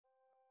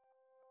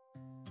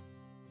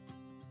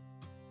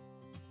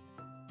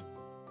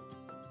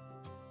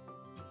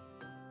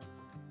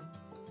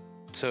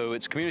So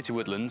it's community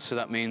woodland, so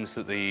that means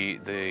that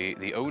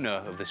the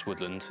owner of this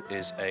woodland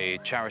is a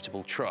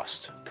charitable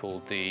trust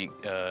called the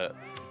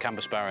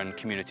Cambusbarron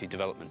Community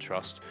Development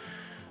Trust.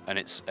 And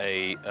it's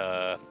a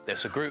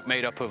group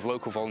made up of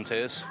local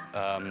volunteers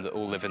that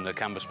all live in the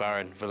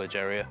Cambusbarron village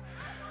area.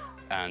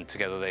 And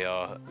together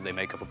they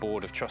make up a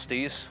board of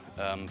trustees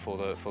for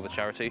the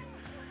charity.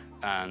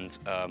 And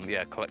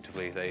yeah,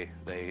 collectively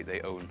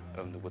they own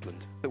the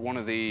woodland. One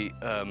of the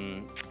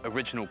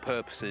original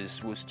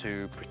purposes was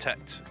to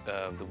protect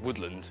the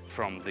woodland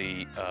from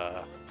the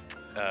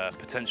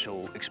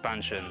potential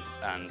expansion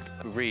and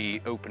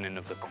reopening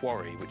of the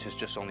quarry, which is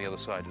just on the other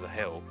side of the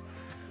hill.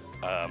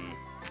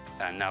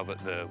 And now that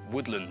the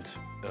woodland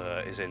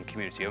is in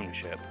community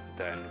ownership,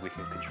 then we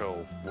can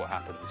control what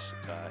happens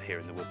here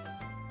in the woodland.